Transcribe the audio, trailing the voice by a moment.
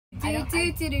The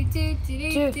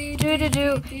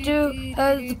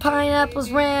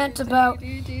pineapples rant about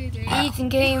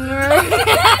Ethangamer.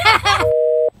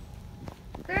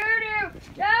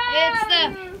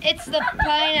 It's the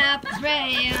pineapples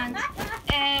rant.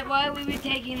 And while we were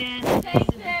taking this,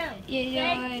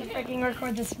 I can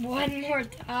record this one more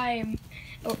time.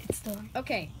 Oh, it's still on.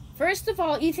 Okay. First of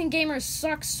all, Ethangamer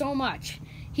sucks so much.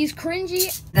 He's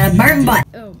cringy. Burn butt.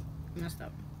 Oh, messed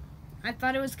up. I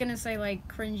thought it was gonna say like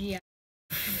cringy.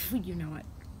 You know what?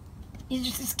 You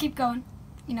just keep going.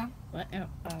 You know. What?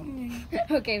 Oh.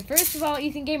 Okay. First of all,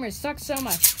 Ethangamer sucks so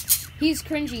much. He's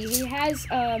cringy. He has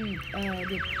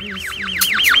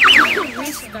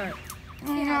restart.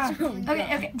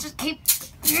 Okay. Just keep.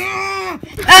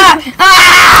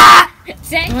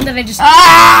 When did I just?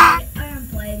 I'm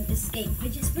playing Escape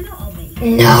Fidget Spinner all day.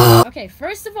 No. Okay,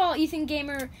 first of all,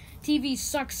 Ethangamer TV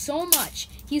sucks so much.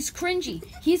 He's cringy.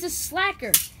 He's a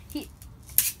slacker.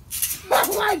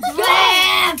 Oh my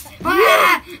God!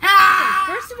 Okay,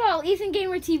 first of all,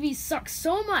 Ethangamer TV sucks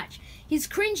so much. He's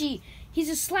cringy. He's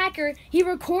a slacker. He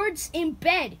records in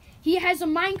bed. He has a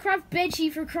Minecraft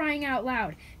bedsheet for crying out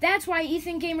loud. That's why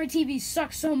Ethangamer TV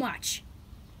sucks so much.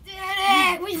 Did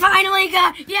it! We finally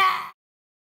got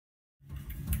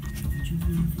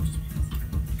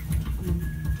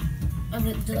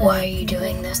Why are you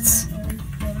doing this?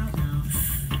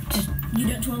 You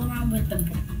don't twirl around with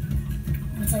them.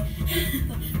 It's like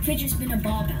fidget spinner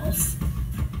barbells.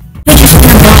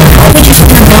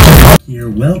 You're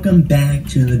welcome back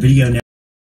to the video now.